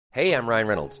Hey, I'm Ryan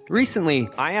Reynolds. Recently,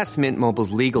 I asked Mint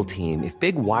Mobile's legal team if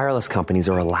big wireless companies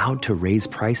are allowed to raise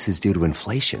prices due to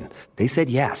inflation. They said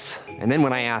yes. And then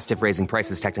when I asked if raising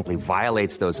prices technically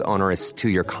violates those onerous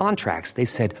two-year contracts, they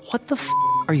said, "What the f***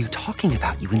 are you talking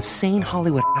about, you insane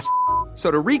Hollywood ass?" So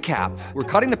to recap, we're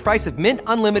cutting the price of Mint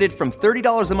Unlimited from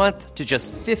 $30 a month to just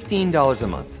 $15 a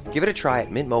month. Give it a try at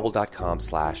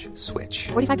mintmobile.com/switch.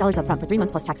 $45 up front for 3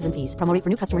 months plus taxes and fees. Promo rate for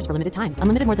new customers for limited time.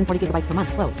 Unlimited more than 40 gigabytes per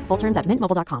month. Slows full terms at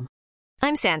mintmobile.com.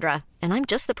 I'm Sandra, and I'm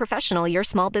just the professional your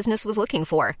small business was looking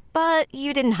for. But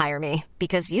you didn't hire me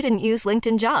because you didn't use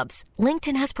LinkedIn Jobs.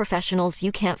 LinkedIn has professionals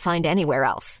you can't find anywhere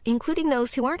else, including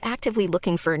those who aren't actively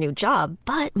looking for a new job,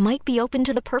 but might be open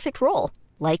to the perfect role,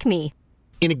 like me.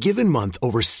 In a given month,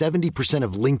 over 70%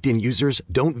 of LinkedIn users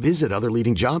don't visit other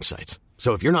leading job sites.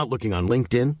 So if you're not looking on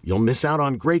LinkedIn, you'll miss out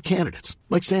on great candidates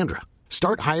like Sandra.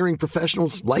 Start hiring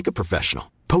professionals like a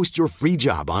professional. Post your free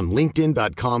job on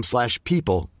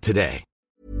linkedin.com/people today.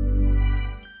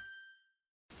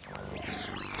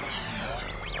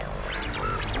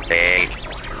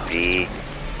 A-V-N.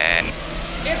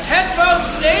 It's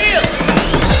Headphones Neil!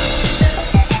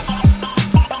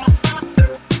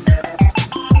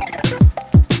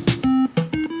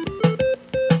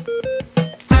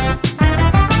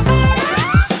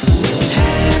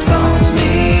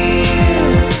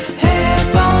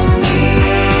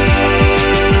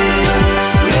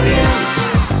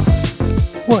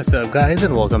 What's up, guys,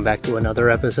 and welcome back to another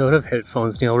episode of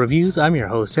Headphones Neil Reviews. I'm your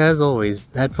host, as always,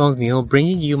 Headphones Neil,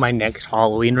 bringing you my next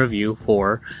Halloween review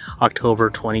for October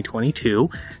 2022.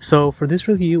 So for this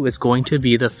review, it's going to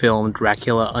be the film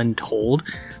Dracula Untold.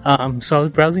 So I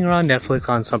was browsing around Netflix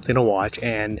on something to watch,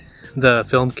 and the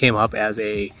film came up as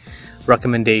a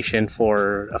recommendation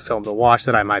for a film to watch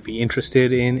that I might be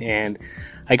interested in, and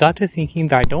I got to thinking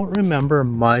that I don't remember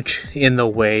much in the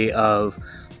way of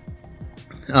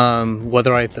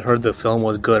whether I heard the film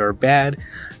was good or bad.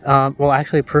 Well,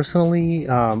 actually, personally,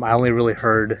 I only really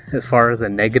heard, as far as the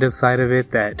negative side of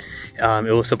it, that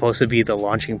it was supposed to be the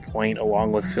launching point,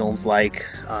 along with films like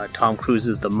Tom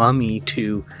Cruise's The Mummy,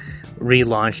 to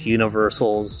relaunch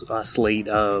Universal's slate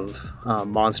of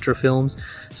monster films.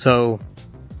 So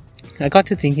I got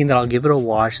to thinking that I'll give it a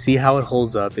watch, see how it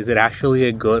holds up. Is it actually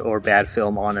a good or bad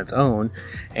film on its own?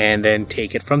 And then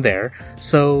take it from there.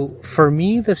 So for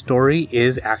me, the story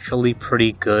is actually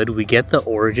pretty good. We get the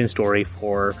origin story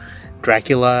for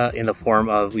Dracula in the form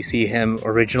of, we see him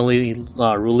originally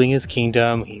ruling his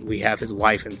kingdom. We have his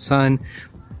wife and son.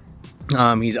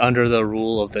 He's under the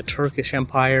rule of the Turkish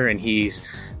Empire, and he's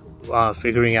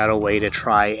figuring out a way to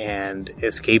try and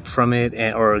escape from it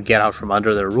or get out from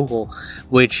under their rule,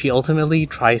 which he ultimately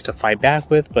tries to fight back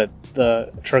with, but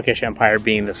the Turkish Empire,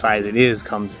 being the size it is,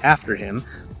 comes after him.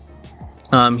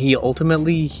 He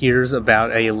ultimately hears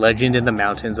about a legend in the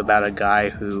mountains about a guy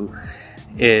who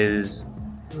is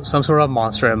some sort of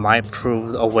monster and might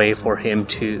prove a way for him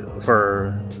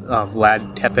for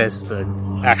Vlad Tepes, the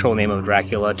actual name of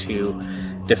Dracula, to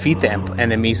defeat the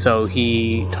enemy. So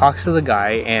he talks to the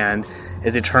guy, and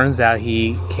as it turns out,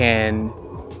 he can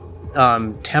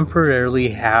temporarily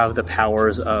have the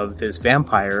powers of this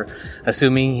vampire,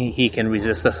 assuming he can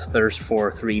resist the thirst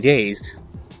for 3 days.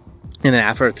 And then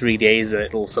after 3 days,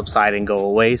 it'll subside and go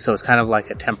away. So it's kind of like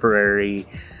a temporary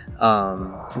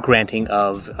granting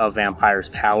of a vampire's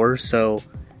powers. So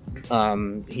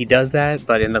he does that,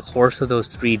 but in the course of those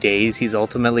 3 days, he's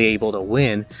ultimately able to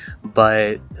win.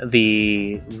 But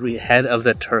the head of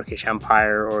the Turkish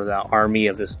Empire, or the army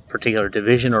of this particular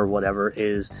division or whatever,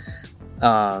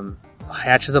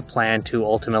 hatches a plan to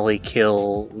ultimately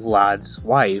kill Vlad's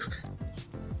wife.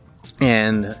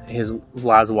 And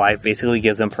Vlad's wife basically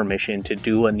gives him permission to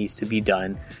do what needs to be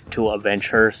done to avenge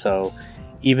her. So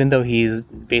even though he's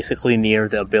basically near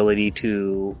the ability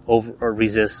to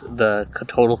resist the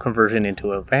total conversion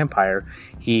into a vampire,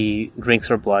 he drinks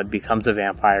her blood, becomes a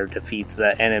vampire, defeats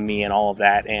the enemy and all of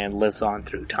that, and lives on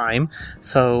through time.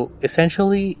 So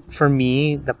essentially, for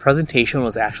me, the presentation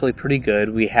was actually pretty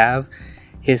good. We have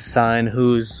his son,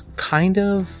 who's kind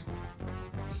of...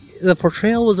 The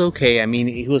portrayal was okay. I mean,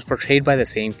 he was portrayed by the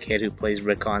same kid who plays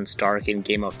Rickon Stark in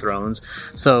Game of Thrones.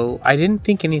 So I didn't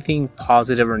think anything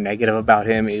positive or negative about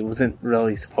him. It wasn't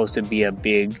really supposed to be a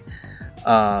big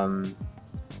role.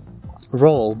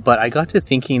 But I got to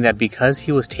thinking that because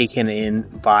he was taken in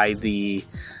by the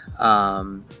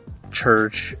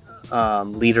church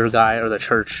leader guy, or the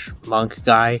church monk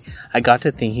guy, I got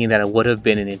to thinking that it would have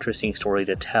been an interesting story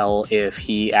to tell if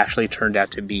he actually turned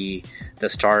out to be the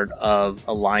start of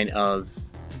a line of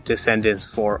descendants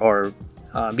for, or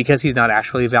because he's not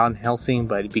actually Van Helsing,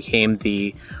 but it became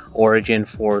the origin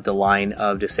for the line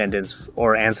of descendants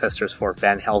or ancestors for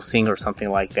Van Helsing or something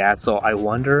like that. So I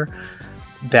wonder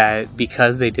that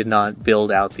because they did not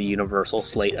build out the universal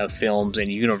slate of films and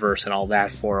universe and all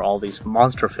that for all these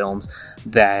monster films,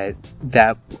 that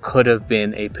could have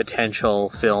been a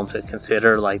potential film to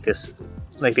consider. Like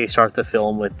they start the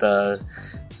film with the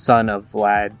son of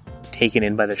Vlad taken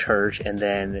in by the church and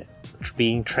then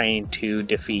being trained to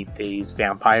defeat these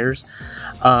vampires.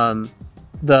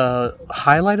 The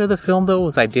highlight of the film, though,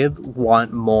 was I did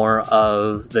want more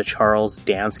of the Charles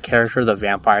Dance character, the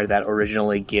vampire that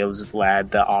originally gives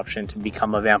Vlad the option to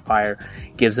become a vampire,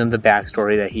 gives him the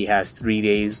backstory that he has 3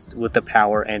 days with the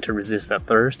power and to resist the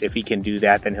thirst. If he can do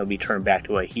that, then he'll be turned back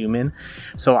to a human.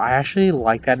 So I actually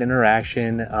like that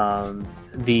interaction.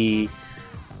 The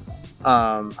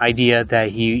idea that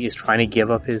he is trying to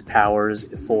give up his powers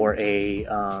for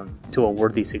to a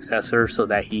worthy successor so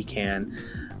that he can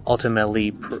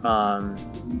ultimately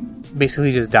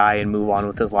basically just die and move on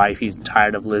with his life. He's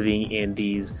tired of living in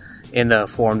the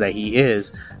form that he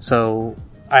is. So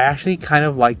I actually kind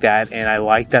of like that, and I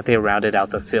like that they rounded out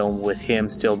the film with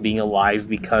him still being alive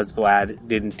because Vlad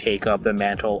didn't take up the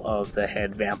mantle of the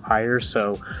head vampire.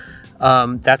 So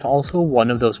that's also one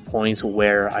of those points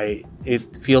where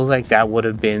it feels like that would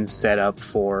have been set up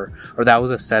for, or that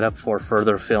was a setup for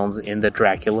further films in the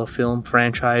Dracula film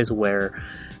franchise, where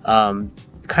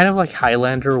kind of like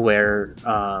Highlander, where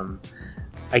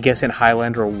I guess in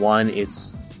Highlander 1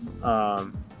 it's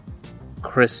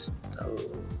Chris,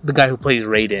 the guy who plays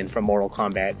Raiden from Mortal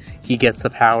Kombat, he gets the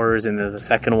powers, and then the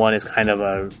second one is kind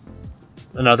of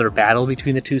another battle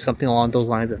between the two, something along those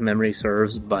lines if memory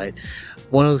serves. But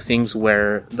one of the things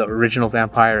where the original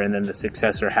vampire and then the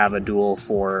successor have a duel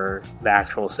for the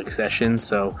actual succession,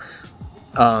 so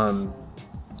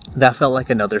that felt like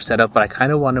another setup, but I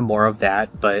kind of wanted more of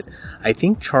that. But I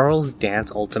think Charles Dance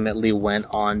ultimately went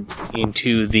on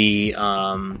into the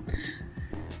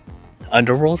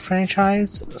Underworld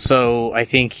franchise, so I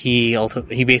think he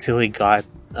basically got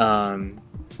that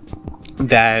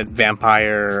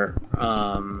vampire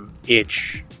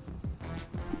itch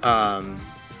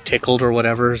tickled or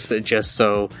whatever, so just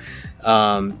so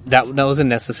that wasn't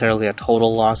necessarily a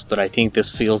total loss, but I think this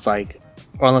feels like,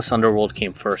 or unless Underworld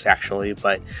came first actually,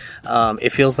 but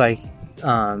it feels like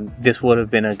this would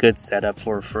have been a good setup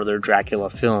for further Dracula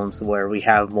films where we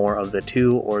have more of the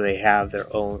two, or they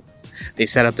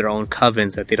set up their own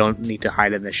covens that they don't need to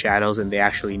hide in the shadows, and they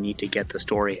actually need to get the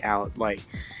story out, like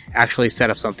actually set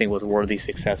up something with worthy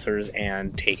successors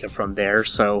and take it from there.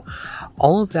 So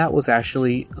all of that was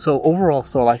actually, so overall,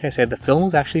 so like I said, the film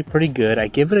was actually pretty good. I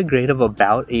give it a grade of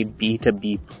about a B to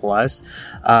B plus,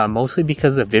 mostly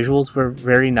because the visuals were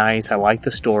very nice. I liked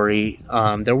the story.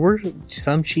 There were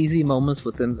some cheesy moments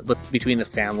between the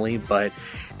family, but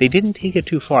they didn't take it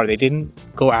too far. They didn't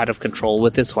go out of control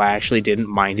with it, so I actually didn't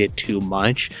mind it too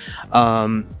much.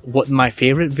 What my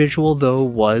favorite visual, though,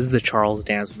 was the Charles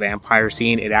Dance vampire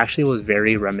scene. It actually was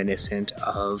very reminiscent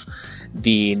of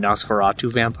the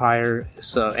Nosferatu vampire.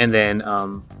 So, and then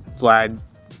Vlad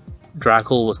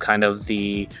Dracula was kind of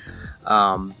the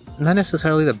not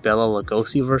necessarily the Bela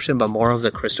Lugosi version, but more of the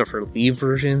Christopher Lee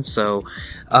version. So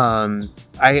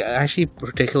I actually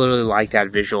particularly like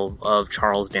that visual of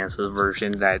Charles Dance's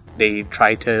version, that they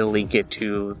tried to link it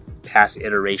to past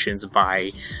iterations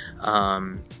by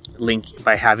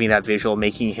having that visual,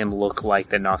 making him look like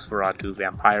the Nosferatu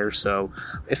vampire. So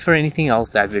if for anything else,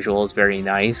 that visual is very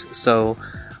nice. So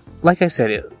like I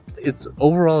said, it's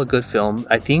overall a good film.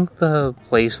 I think the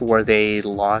place where they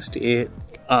lost it,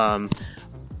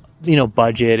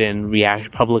 budget and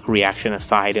public reaction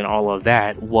aside and all of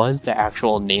that, was the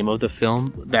actual name of the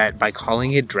film. That by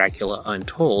calling it Dracula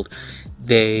Untold,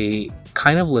 they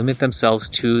kind of limit themselves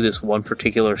to this one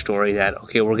particular story that,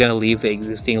 okay, we're going to leave the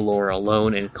existing lore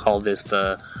alone and call this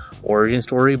the origin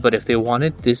story. But if they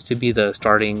wanted this to be the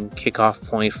starting kickoff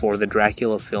point for the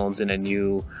Dracula films in a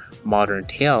new modern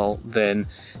tale, then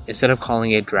instead of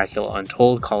calling it Dracula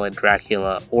Untold, call it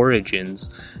Dracula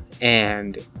Origins,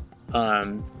 and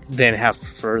then have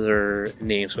further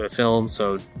names for the film.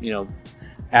 So,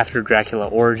 after Dracula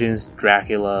Origins,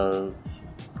 Dracula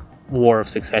War of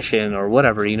Succession, or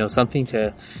whatever, something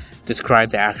to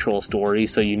describe the actual story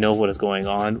so you know what is going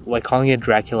on. Like calling it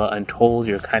Dracula Untold,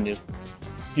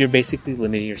 you're basically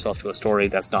limiting yourself to a story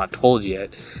that's not told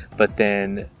yet, but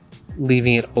then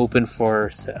leaving it open for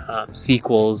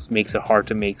sequels makes it hard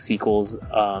to make sequels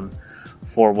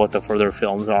for what the further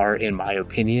films are, in my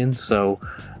opinion. So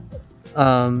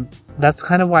that's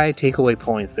kind of why I take away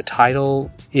points. The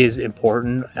title is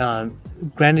important.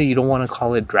 Granted, you don't want to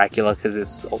call it Dracula because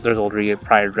there's already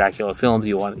prior Dracula films.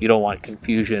 You don't want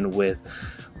confusion with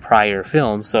prior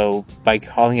films. So by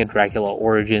calling it Dracula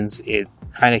Origins, it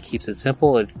kind of keeps it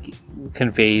simple. It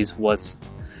conveys what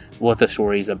the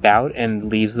story is about and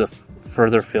leaves the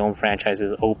further film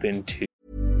franchises open to.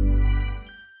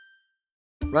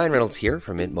 Ryan Reynolds here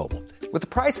from Mint Mobile. With the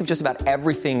price of just about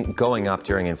everything going up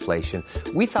during inflation,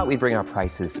 we thought we'd bring our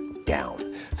prices down.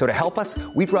 So to help us,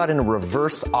 we brought in a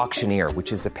reverse auctioneer,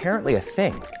 which is apparently a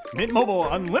thing. Mint Mobile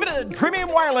Unlimited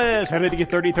Premium Wireless. How to get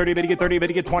 30, 30, bit to get 30, bit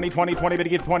to get 20, 20, 20, bit to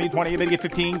get 20, 20, bit to get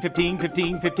 15, 15,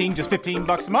 15, 15, just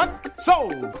 $15 a month?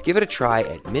 Sold! Give it a try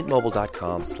at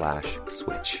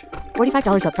mintmobile.com/switch.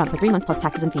 $45 up front for 3 months plus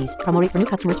taxes and fees. Promo rate for new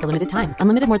customers for limited time.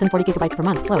 Unlimited more than 40 gigabytes per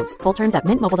month. Slows full terms at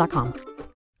mintmobile.com.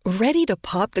 Ready to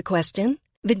pop the question?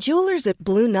 The jewelers at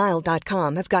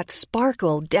BlueNile.com have got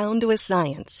sparkle down to a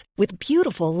science with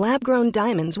beautiful lab-grown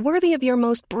diamonds worthy of your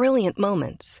most brilliant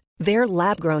moments. Their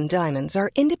lab-grown diamonds are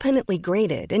independently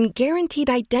graded and guaranteed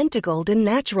identical to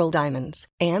natural diamonds,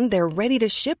 and they're ready to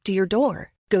ship to your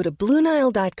door. Go to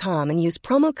BlueNile.com and use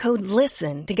promo code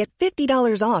LISTEN to get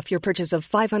 $50 off your purchase of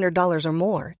 $500 or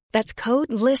more. That's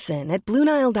code LISTEN at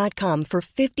BlueNile.com for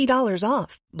 $50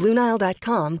 off.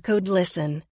 BlueNile.com, code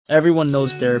LISTEN. Everyone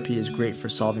knows therapy is great for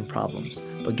solving problems,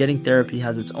 but getting therapy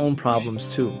has its own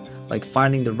problems too, like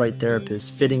finding the right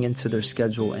therapist, fitting into their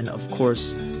schedule, and of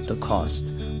course, the cost.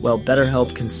 Well,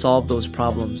 BetterHelp can solve those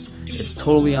problems. It's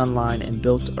totally online and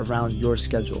built around your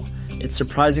schedule. It's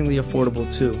surprisingly affordable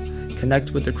too.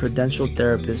 Connect with a credentialed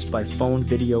therapist by phone,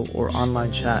 video, or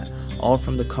online chat, all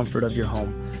from the comfort of your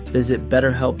home. Visit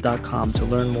BetterHelp.com to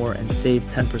learn more and save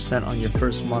 10% on your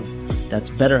first month. That's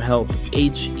BetterHelp,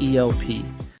 H-E-L-P.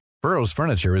 Burrow's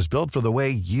furniture is built for the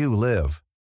way you live.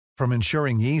 From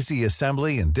ensuring easy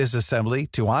assembly and disassembly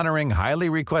to honoring highly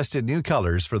requested new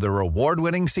colors for their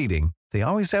award-winning seating, they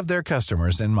always have their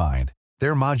customers in mind.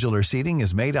 Their modular seating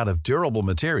is made out of durable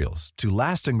materials to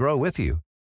last and grow with you.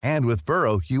 And with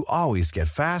Burrow, you always get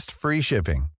fast, free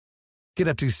shipping. Get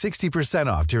up to 60%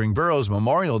 off during Burrow's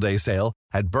Memorial Day sale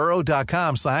at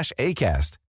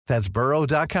burrow.com/ACAST. That's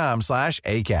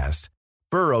burrow.com/ACAST.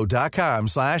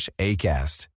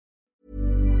 burrow.com/ACAST.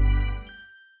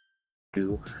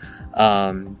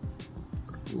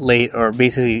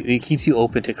 Basically it keeps you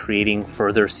open to creating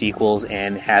further sequels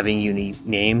and having unique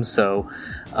names. So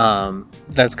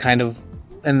that's kind of,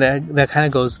 and that kind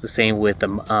of goes the same with the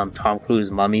Tom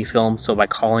Cruise Mummy film. So by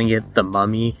calling it The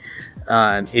Mummy,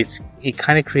 it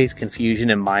kind of creates confusion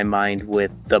in my mind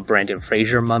with the Brendan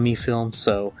Fraser Mummy film.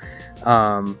 So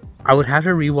I would have to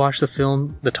rewatch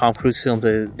the Tom Cruise film,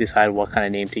 to decide what kind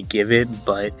of name to give it.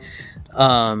 But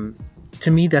to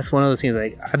me, that's one of those things,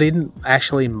 like, I didn't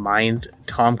actually mind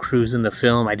Tom Cruise in the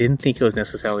film. I didn't think it was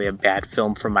necessarily a bad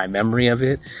film from my memory of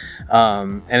it.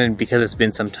 And because it's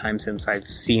been some time since I've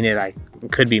seen it, I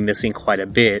could be missing quite a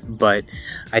bit. But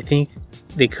I think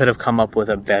they could have come up with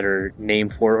a better name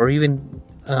for it, or even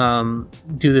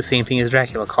do the same thing as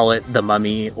Dracula, call it The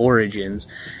Mummy Origins,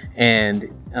 and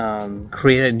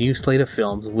create a new slate of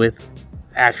films with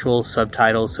actual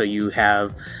subtitles, so you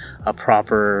have a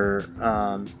proper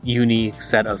unique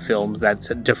set of films that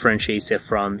differentiates it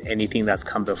from anything that's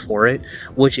come before it,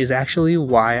 which is actually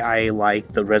why I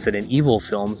like the Resident Evil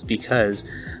films, because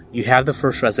you have the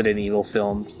first Resident Evil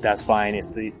film, that's fine,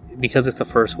 because it's the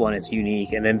first one, it's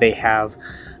unique, and then they have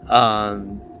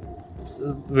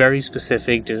very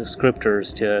specific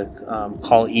descriptors to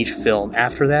call each film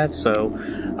after that. So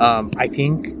I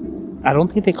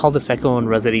don't think they called the second one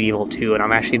Resident Evil 2, and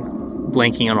I'm actually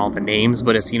blanking on all the names,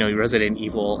 but it's, Resident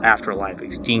Evil Afterlife,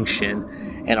 Extinction,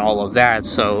 and all of that.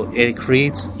 So it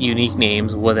creates unique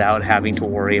names without having to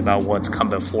worry about what's come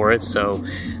before it. So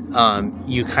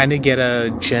you kind of get a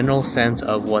general sense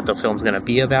of what the film's going to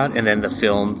be about, and then the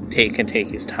film can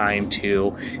take its time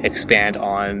to expand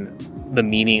on the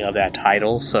meaning of that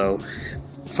title. So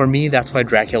for me, that's why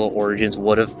Dracula Origins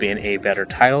would have been a better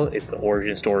title. It's the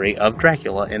origin story of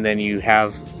Dracula, and then you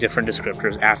have different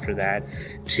descriptors after that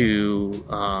to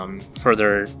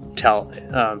further tell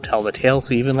the tale.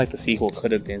 So even like the sequel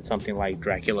could have been something like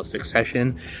Dracula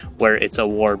Succession, where it's a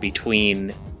war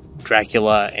between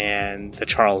Dracula and the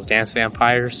Charles Dance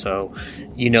vampire. So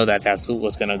that's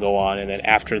what's going to go on, and then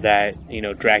after that,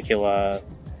 Dracula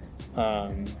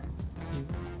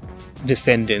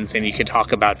descendants, and you can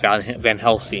talk about Van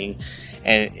Helsing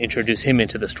and introduce him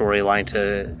into the storyline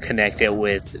to connect it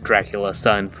with Dracula's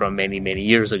son from many, many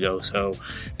years ago. So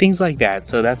things like that.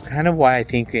 So that's kind of why I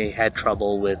think they had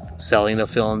trouble with selling the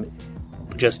film,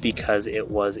 just because it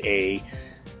was a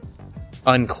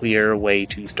unclear way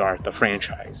to start the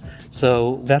franchise.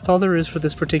 So that's all there is for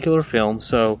this particular film.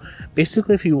 So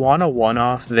basically, if you want a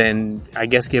one-off, then I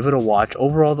guess give it a watch.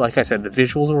 Overall, like I said, the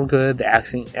visuals were good. The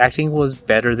acting was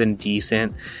better than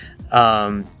decent.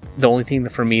 The only thing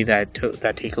for me that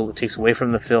takes away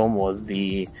from the film was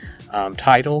the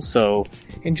title. So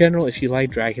in general, if you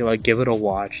like Dracula, give it a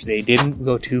watch. They didn't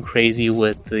go too crazy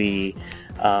with the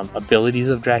abilities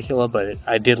of Dracula, but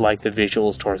I did like the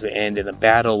visuals towards the end in the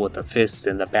battle with the fists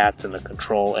and the bats and the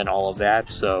control and all of that.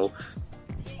 So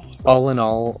all in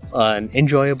all, an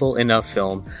enjoyable enough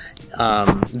film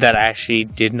that I actually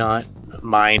did not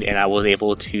mind, and I was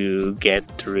able to get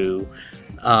through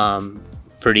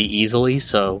pretty easily.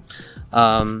 So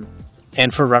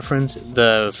and for reference,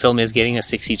 the film is getting a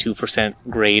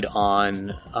 62% grade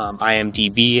on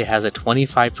IMDb. It has a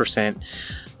 25%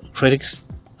 critics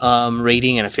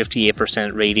rating and a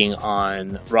 58% rating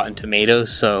on Rotten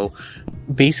Tomatoes. So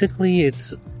basically,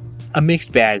 it's a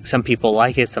mixed bag. Some people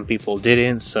like it, some people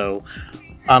didn't. So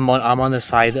I'm on the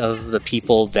side of the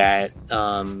people that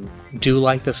do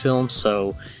like the film.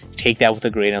 So take that with a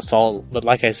grain of salt. But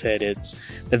like I said,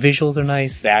 the visuals are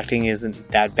nice. The acting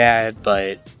isn't that bad,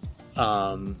 but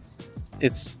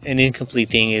it's an incomplete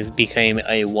thing. It became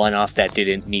a one-off that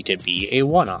didn't need to be a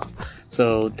one-off.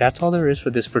 So that's all there is for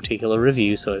this particular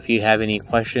review. So if you have any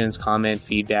questions, comment,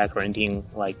 feedback, or anything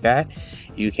like that,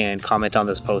 you can comment on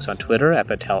this post on Twitter at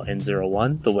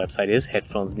PatelN01. The website is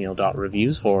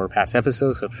headphonesneil.reviews for past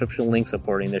episodes, subscription links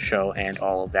supporting the show, and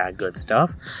all of that good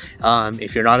stuff.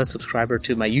 If you're not a subscriber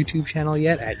to my YouTube channel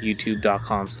yet, at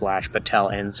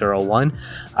youtube.com/PatelN01,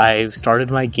 I've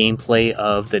started my gameplay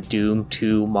of the Doom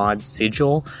 2 mod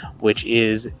Sigil, which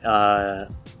is a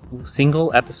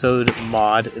single episode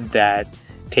mod that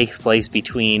takes place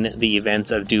between the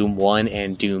events of Doom 1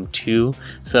 and Doom 2.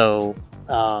 So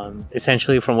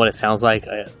essentially, from what it sounds like,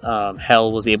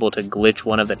 Hell was able to glitch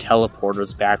one of the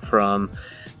teleporters back from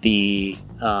the,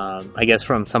 I guess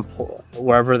from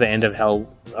wherever the end of Hell,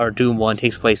 or Doom 1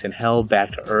 takes place in Hell,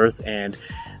 back to Earth, and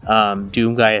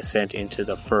Doom Guy is sent into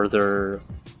the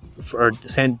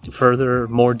sent further,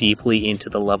 more deeply into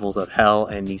the levels of Hell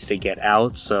and needs to get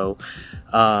out. So,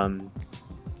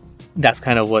 that's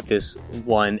kind of what this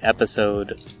one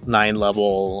episode 9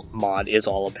 level mod is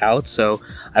all about. So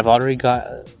I've already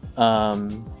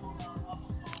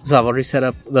set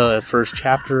up the first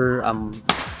chapter. I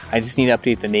just need to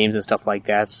update the names and stuff like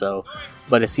that. So,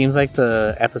 but it seems like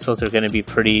the episodes are going to be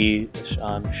pretty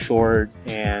short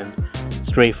and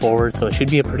straightforward. So it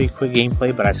should be a pretty quick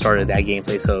gameplay, but I've started that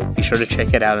gameplay. So be sure to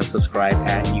check it out and subscribe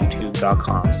at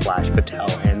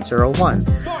youtube.com/PatelN01.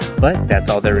 But that's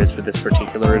all there is for this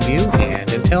particular review, and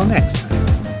until next time.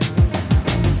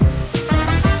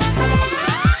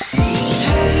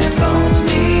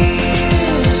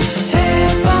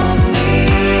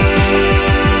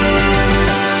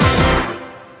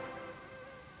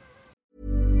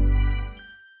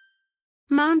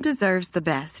 Mom deserves the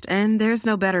best, and there's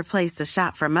no better place to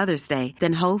shop for Mother's Day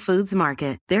than Whole Foods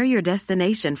Market. They're your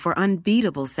destination for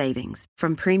unbeatable savings,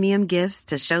 from premium gifts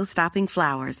to show-stopping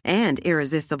flowers and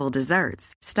irresistible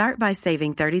desserts. Start by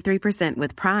saving 33%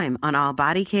 with Prime on all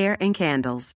body care and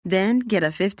candles. Then get a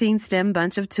 15-stem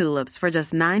bunch of tulips for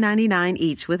just $9.99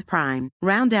 each with Prime.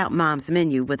 Round out Mom's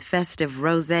menu with festive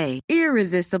rosé,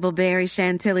 irresistible berry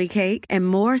chantilly cake, and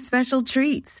more special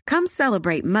treats. Come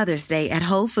celebrate Mother's Day at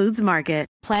Whole Foods Market.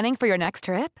 Planning for your next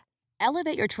trip?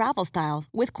 Elevate your travel style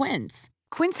with Quince.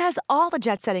 Quince has all the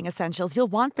jet-setting essentials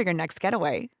you'll want for your next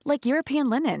getaway, like European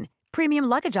linen, premium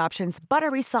luggage options,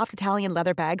 buttery soft Italian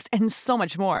leather bags, and so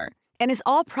much more. And is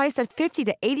all priced at 50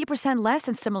 to 80% less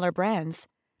than similar brands.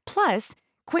 Plus,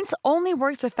 Quince only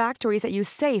works with factories that use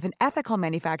safe and ethical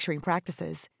manufacturing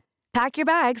practices. Pack your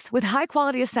bags with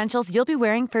high-quality essentials you'll be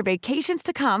wearing for vacations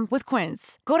to come with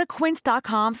Quince. Go to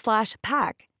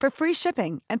quince.com/pack for free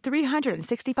shipping and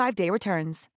 365-day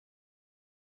returns.